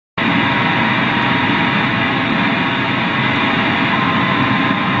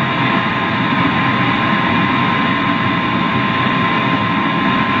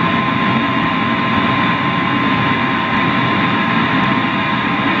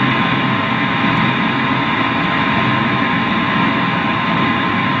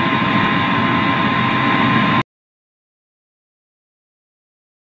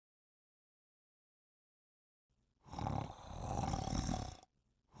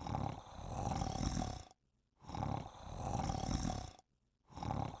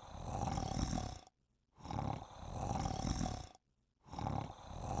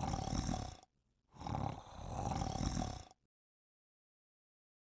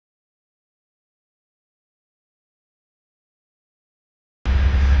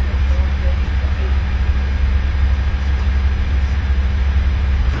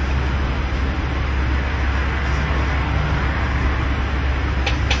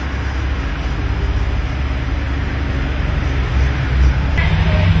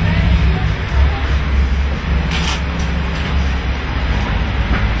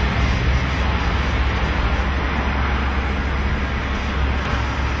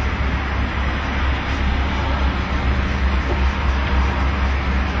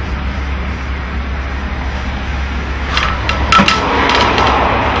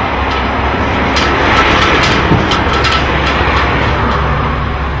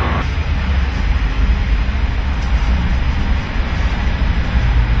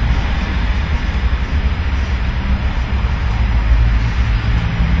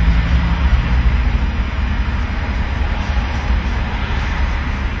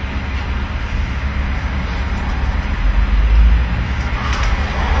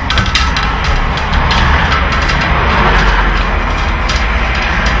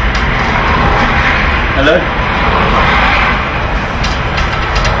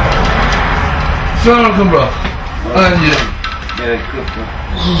Assalamualaikum, bro. And you? Yeah, good, bro.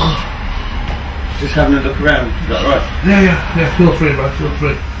 Just having a look around, is that right? Yeah, feel free, bro, feel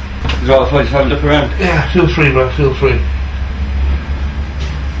free. Is it right if I just have a look around? Yeah, feel free, bro, feel free.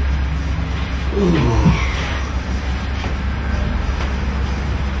 Ooh.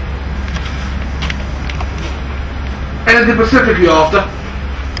 Anything specific you after?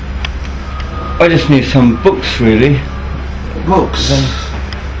 I just need some books, really. Books?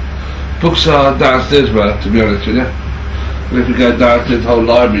 Books are downstairs, bro, to be honest with you. And if you go downstairs, the whole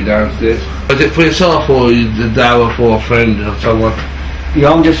library downstairs. Is it for yourself or the dower for a friend or someone?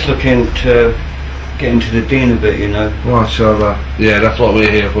 Yeah, I'm just looking to get into the dean a bit, you know. MashaAllah. Yeah, that's what we're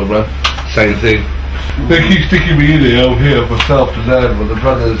here for, bro. Same thing. They keep sticking me in here for self to learn, but the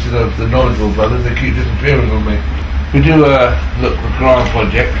brothers, you know, the knowledgeable brothers, they keep disappearing on me. We do a Quran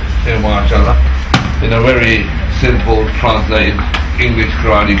project here, MashaAllah, in a very simple, translated English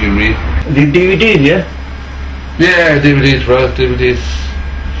Quran you can read. The DVDs, yeah? Yeah, DVDs, bro, DVDs.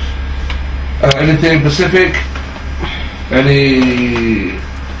 Anything Pacific? Any...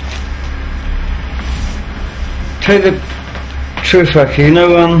 Tell you the truth, Aki, you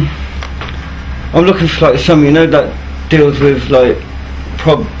know, I'm looking for like something, you know, that deals with like,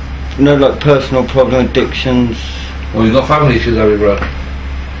 you know, like personal problem, addictions. Well, you've got family issues, have you, bro?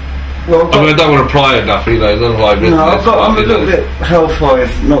 Well, I mean, I don't want to pry enough, you know, none of my business. No, I'm a little bit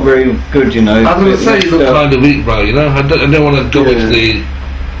health-wise, not very good, you know. I was going to say you look kind of weak, bro, you know. I don't want to go into the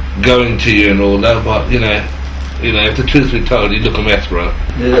going to you and all that, but, you know, if the truth be told, you look a mess, bro.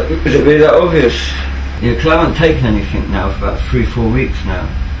 Is it really that obvious? Yeah, because I haven't taken anything now for about 3-4 weeks now.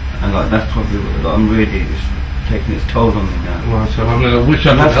 And, like, that's probably what I'm really just taking its toll on me now. Well, so, I mean, I wish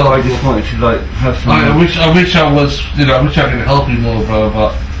I could that's help why I just wanted to, like, have some... I wish I was, you know, I wish I could help you more, bro,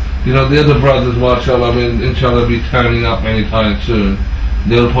 but... You know, the other brothers, mashallah, I mean, inshallah, be turning up anytime soon.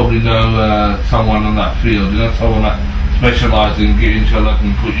 They'll probably know someone on that field, you know, someone that specialises in getting, inshallah,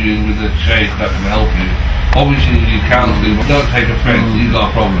 can put you in with a shaykh that can help you. Obviously, you need counselling, but don't take offence, you got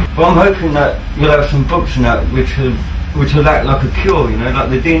a problem. But I'm hoping that you'll have some books in that which will act like a cure, you know,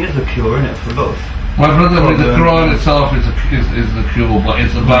 like the deen is a cure, isn't it, for a lot of... My brother, I mean, the Quran itself is the cure, but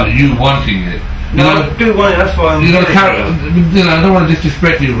it's about you wanting it. No, I do want it, that's why I'm... You know, I don't want to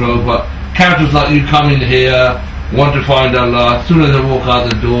disrespect you, bro, but characters like you come in here, want to find Allah, as soon as they walk out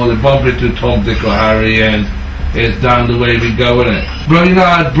the door, they bump into Tom, Dick or Harry, and it's down the way we go, isn't it? Bro, you know,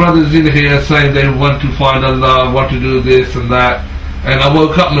 I had brothers in here saying they want to find Allah, want to do this and that, and I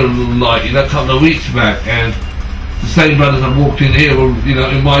woke up in the night, you know, a couple of weeks back, and the same brothers that walked in here were, you know,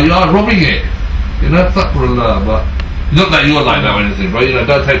 in my yard robbing it. You know, Allah, but... Not that you're like that or anything, bro, you know,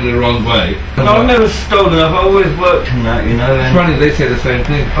 don't take me the wrong way. No, I've never stolen, I've always worked in that, you know. It's funny, they say the same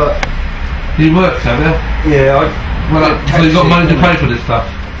thing. But... You work, have you? Yeah, so you got money to pay for this stuff?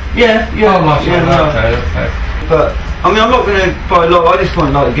 Yeah. Oh, okay. But, I mean, I'm not going to buy a lot, I just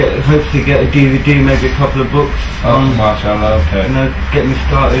want like, hopefully get a DVD, maybe a couple of books. Oh, mashallah, okay. You know, get me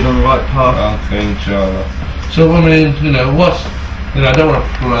started on the right path. Okay, inshallah. So, I mean, you know, I don't want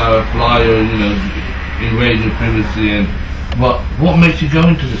to fly or, you know, invade your privacy, but what makes you go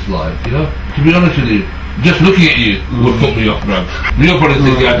into this life, you know? To be honest with you, just looking at you would put me off drugs. You're probably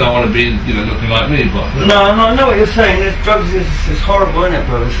thinking I don't want to be, you know, looking like me, but... No, I know what you're saying, drugs is horrible, isn't it,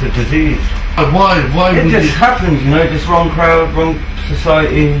 bro? It's a disease. And why it just happens, you know, just wrong crowd, wrong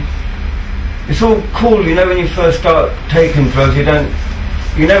society. It's all cool, you know, when you first start taking drugs,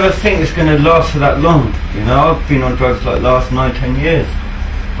 you never think it's going to last for that long. You know, I've been on drugs like last 9-10 years.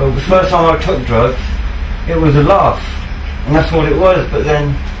 But the first time I took drugs, it was a laugh, and that's what it was, but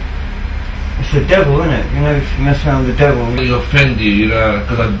then it's the devil, isn't it? You know, if you mess around with the devil. You offend you know,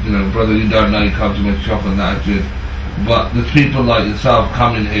 because, you know, brother, you don't know, you come to my shop and that, but there's people like yourself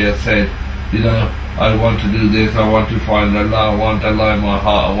come in here and say, you know, I want to do this, I want to find Allah, I want Allah in my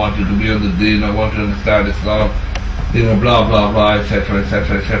heart, I want to be on the deen, I want to understand Islam, you know, blah, blah, blah, etc.,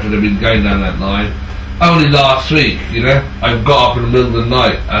 etc., etc. They've been going down that line. Only last week, you know, I got up in the middle of the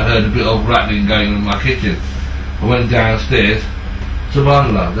night, I heard a bit of rattling going on in my kitchen. I went downstairs,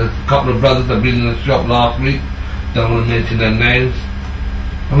 subhanAllah, there's a couple of brothers that have been in the shop last week, don't want to mention their names.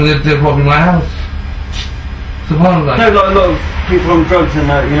 I mean, they're robbing my house. Subhanallah. No, like a lot of people on drugs and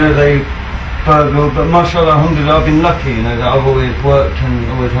that, you know, they burgle, but mashallah, alhamdulillah, I've been lucky, you know, that I've always worked and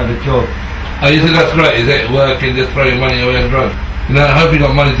always had a job. Oh, you think that's great, is it? Working, just throwing money away on drugs? You know, I hope you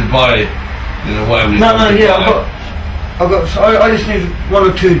got money to buy, you know, whatever you want. Yeah, I just need 1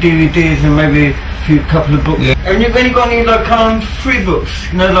 or 2 DVDs and maybe a couple of books. Yeah. And you've only got any like free books,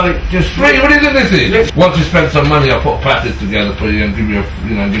 you know, like just free. What do you think this is? Once you spend some money, I'll put a package together for you and give you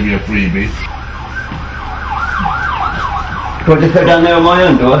a freebie. Do I just go down there on my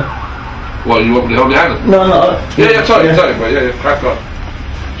own, do I? What, you want me to hold your hand? No, no. Yeah, sorry, but yeah, crack on.